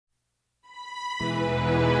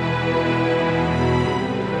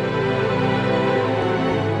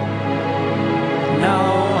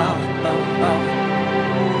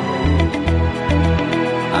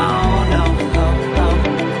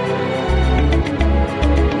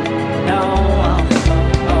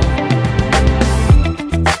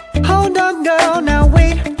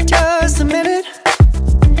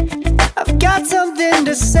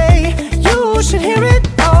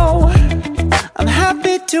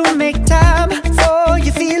to make time for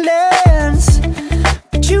your feelings,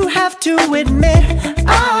 but you have to admit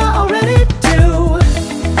I already do.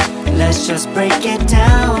 Let's just break it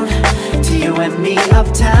down to you and me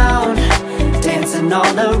uptown, dancing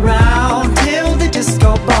all around till the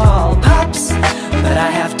disco ball pops. But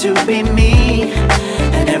I have to be me,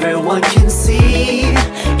 and everyone can see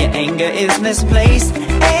your anger is misplaced.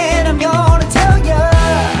 And I'm gonna tell ya,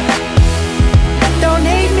 don't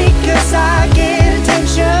hate me cause I get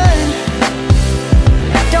attention.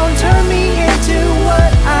 Don't turn me into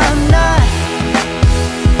what I'm not.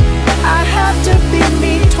 I have to be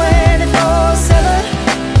me 24/7,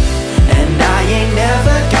 and I ain't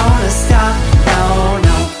never gonna stop. No,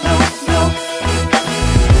 no, no, no.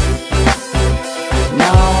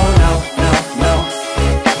 No, no, no, no.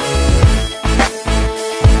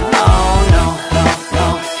 Oh, no, no, no.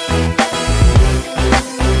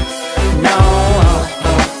 No, oh,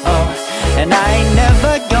 oh, oh. And I ain't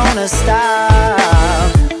never gonna stop.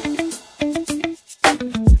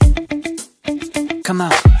 Come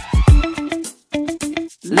on,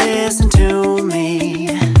 listen to me.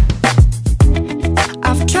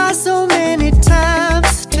 I've tried so many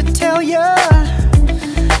times to tell you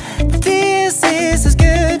this is as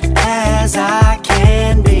good as I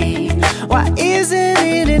can be. Why isn't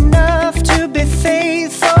it enough to be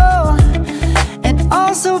faithful and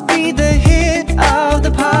also be the hit of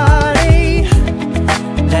the party?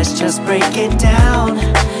 Let's just break it down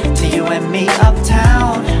to you and me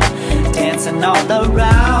uptown, dancing all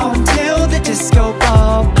around till the disco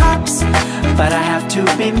ball pops. But I have to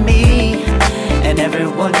be me, and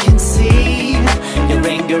everyone can see your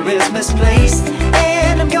anger is misplaced.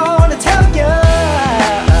 And I'm gonna tell ya,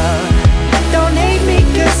 don't hate me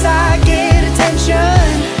cause I get attention.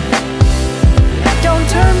 Don't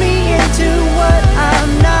turn me into what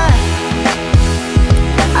I'm not.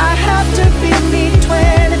 I have to be me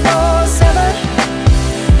 24/7,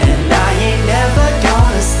 and I ain't never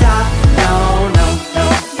gonna stop. No, no, no,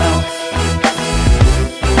 no.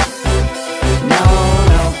 No,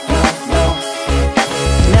 no, no, no.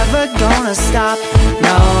 Never gonna stop.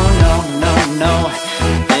 No, no, no, no.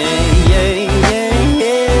 Yeah, yeah, yeah,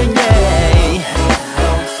 yeah, yeah.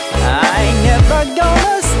 I ain't never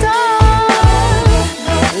gonna stop.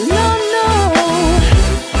 No, no.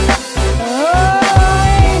 Oh, I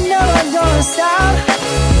ain't never gonna stop.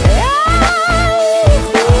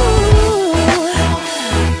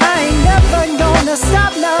 I ain't never gonna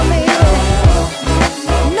stop now, baby.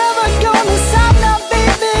 Never gonna stop now,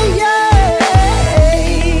 baby. Yeah,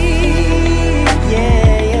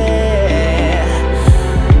 yeah, yeah.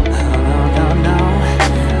 No, no, no, no.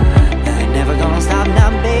 I ain't never gonna stop now,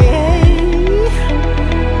 baby.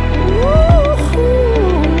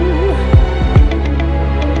 Woo-hoo.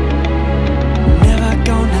 Never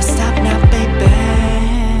gonna stop now, baby.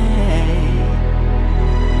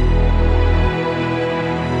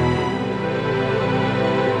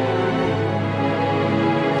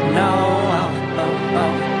 No, oh, oh,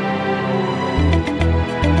 oh.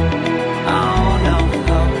 Oh, no,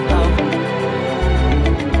 oh, oh.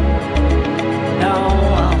 No,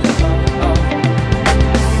 oh, oh, oh.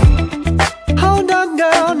 Hold on,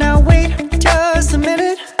 girl, now wait just a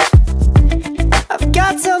minute. I've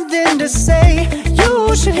got something to say, you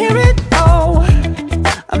should hear it. Oh,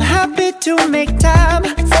 I'm happy to make time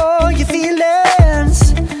for your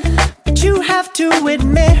feelings, but you have to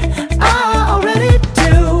admit I already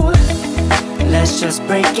do. Let's just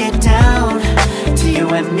break it down to you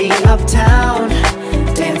and me uptown,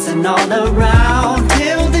 dancing all around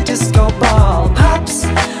till the disco ball pops.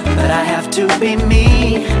 But I have to be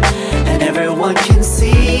me, and everyone can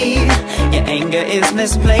see your anger is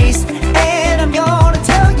misplaced. And I'm gonna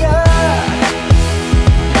tell ya,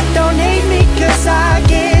 don't hate me cause I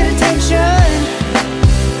get attention.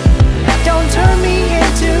 Don't turn me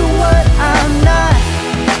into what I'm not.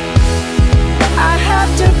 I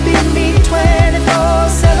have to be me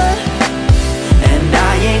 24/7, and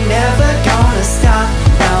I ain't never gonna stop.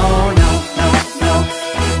 No, no, no, no.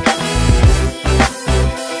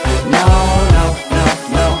 No, no, no,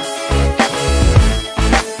 no.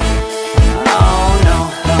 Oh, no,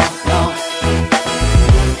 no, no.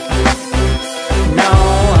 No,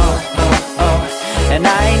 oh, oh, oh. And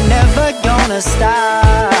I ain't never gonna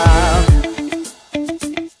stop.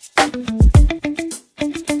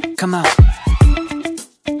 Come on,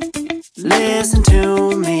 listen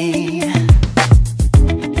to me.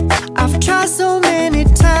 I've tried so many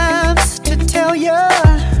times to tell you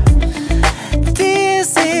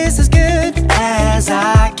this is as good as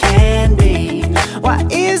I can be. Why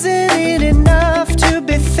isn't it enough to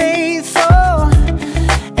be faithful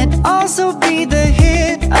and also be the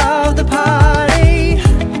hit of the party?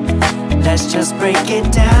 Let's just break it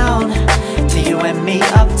down to you and me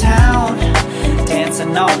uptown,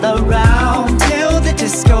 dancing all around till the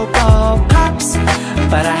disco ball pops.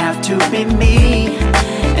 But I have to be me,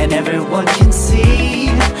 and everyone can see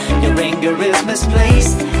your anger is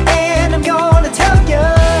misplaced. And I'm gonna tell you,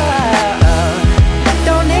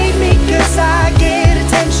 don't hate me 'cause I get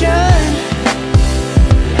attention.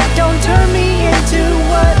 Don't turn me into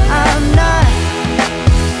what I'm not.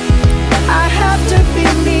 I have to be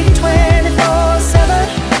me 24/7,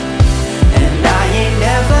 and I ain't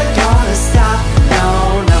never gonna stop. No,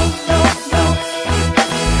 no, no, no.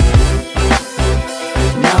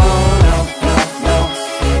 No, no, no, no.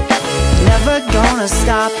 Never gonna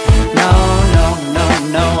stop. No, no, no,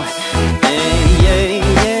 no. Yeah, yeah,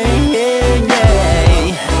 yeah, yeah, yeah.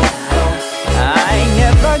 I ain't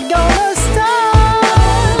never gonna stop.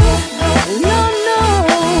 No, no.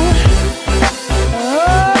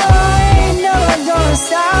 Oh, I ain't never gonna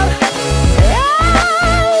stop.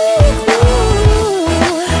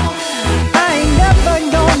 I ain't never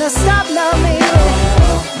gonna stop now, baby.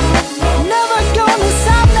 Never gonna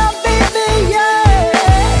stop now, baby. Yeah,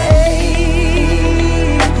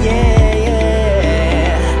 yeah,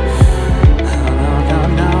 yeah. No, no,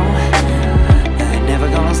 no. I ain't never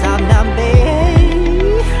gonna stop now, baby.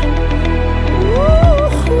 Ooh.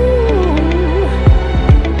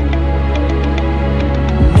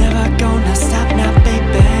 Never gonna stop now,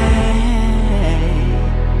 baby.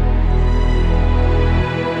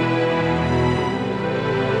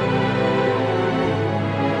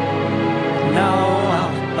 No,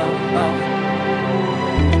 oh, oh, oh.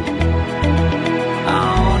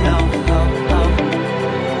 Oh, no, oh, oh.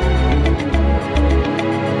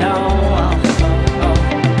 No, oh, oh, oh.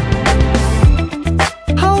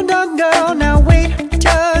 Hold on, girl, now wait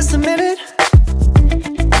just a minute.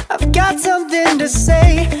 I've got something to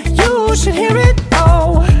say, you should hear it.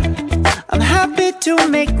 Oh, I'm happy to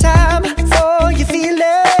make time for your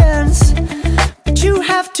feelings, but you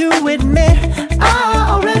have to admit I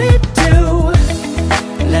already do.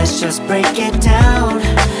 Let's just break it down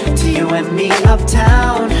to you and me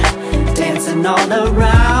uptown, dancing all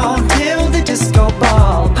around till the disco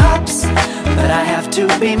ball pops. But I have to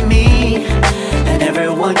be me, and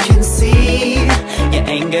everyone can see your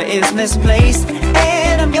anger is misplaced.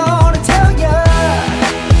 And I'm gonna tell you,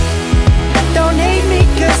 don't hate me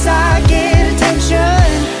 'cause I get attention.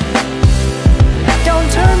 Don't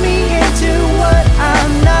turn me into what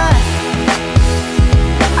I'm not.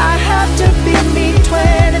 I have to be me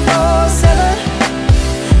 24/7,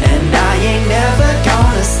 and I ain't never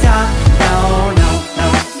gonna stop. No, no, no,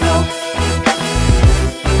 no.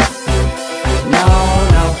 No,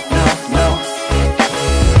 no, no, no.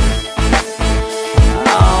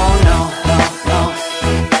 Oh, no, no, no.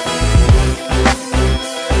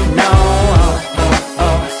 No, oh, oh,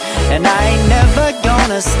 oh. And I ain't never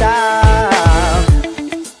gonna stop.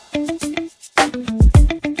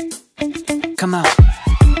 Come on.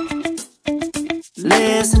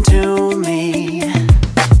 Listen to me.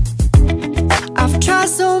 I've tried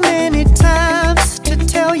so many times to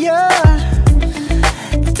tell you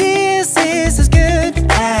this is as good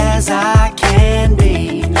as I can be.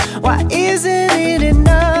 Why isn't it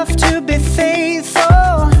enough to be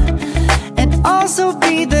faithful and also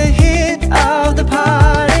be the hit of the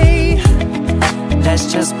party? Let's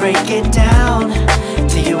just break it down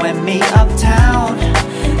to you and me uptown,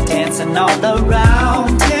 dancing all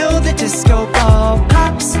around till the disco ball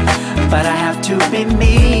pops. But I have to be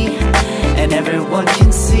me, and everyone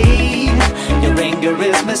can see your anger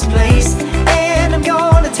is misplaced. And I'm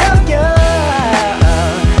gonna tell you,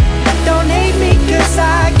 don't hate me 'cause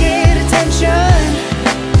I get attention.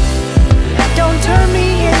 Don't turn me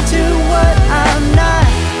into what I'm not.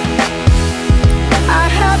 I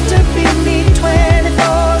have to be me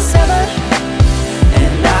 24/7,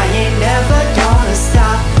 and I ain't never gonna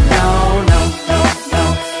stop. No, no, no, no.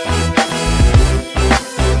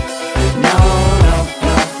 No, no,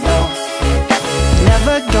 no, no.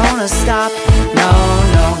 Never gonna stop. No,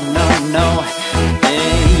 no, no, no.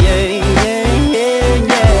 Yeah, yeah, yeah, yeah,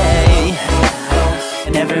 yeah.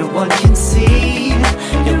 And everyone can see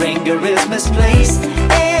your anger is misplaced.